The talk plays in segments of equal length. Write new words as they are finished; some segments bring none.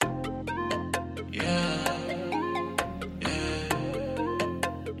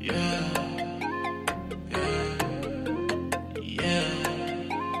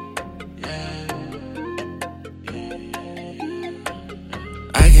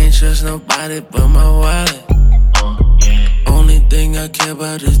can't trust nobody but my wallet. Only thing I care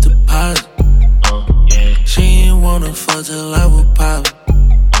about is deposit. She ain't wanna fuck till I was pop.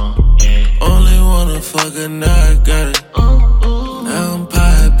 Only wanna fuck her, now I got it. Now I'm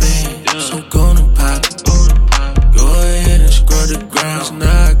poppin', so gonna pop it. Go ahead and scrub the grounds,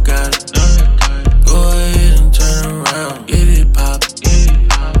 now I got it. Go ahead and turn around, get it pop.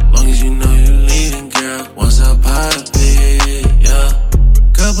 Long as you know you leaving, girl, once I pop it, yeah.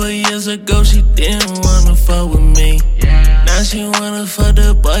 Couple years ago, she didn't wanna fuck with me. Now she wanna fuck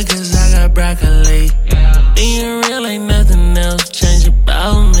the boy, cause I got broccoli. Being real ain't nothing else change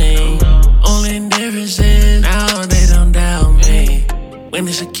about me. Only difference is now they don't doubt me. When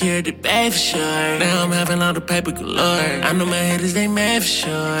they secured the bag for sure. Now I'm having all the paper galore. I know my haters, they mad for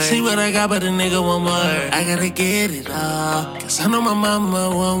sure. See what I got, but a nigga want more. I gotta get it all, cause I know my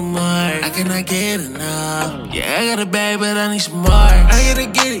mama want more. I cannot get enough. Yeah, I got a bag, but I need some more. I gotta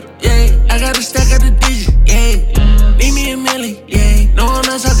get it, yeah. I gotta stack up the digits, yeah. Need me a milli, yeah. No one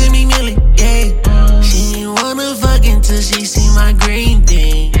else talking me milli, yeah. She ain't wanna fuck until she see my green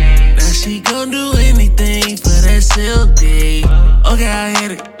thing. Now she gon' do anything for that silk dick. Okay, I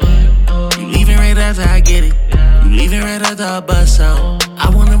hit it. You leaving right after I get it. You leaving right after I bust on. I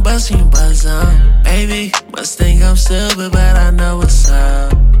wanna bust you buzz on. Baby, must think I'm silver, but I know what's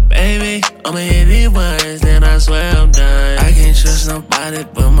up. Baby, I'ma hit it once, then I swear I'm done. I can't trust nobody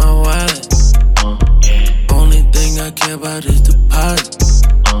but my wallet. Only thing I care about is deposit.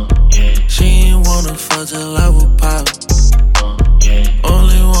 She ain't wanna fuck till I was pop.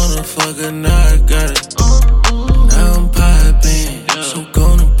 Only wanna fuck her, now I got it. Now I'm poppin', so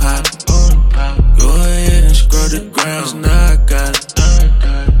gonna pop it. Go ahead and scrub the grounds, now I got it.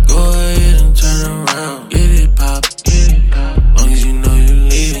 Go ahead and turn around, get it pop. Long as you know you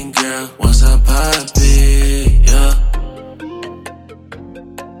leaving, girl, once I pop it, yeah.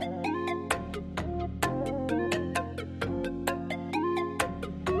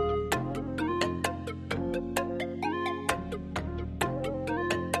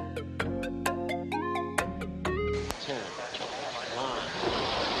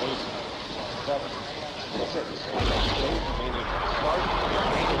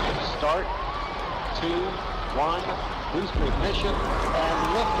 Start, 2, 1, booster ignition, and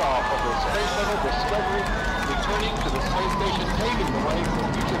liftoff of the Space Shuttle Discovery, returning to the space station, paving the way for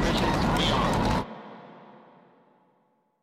future missions beyond.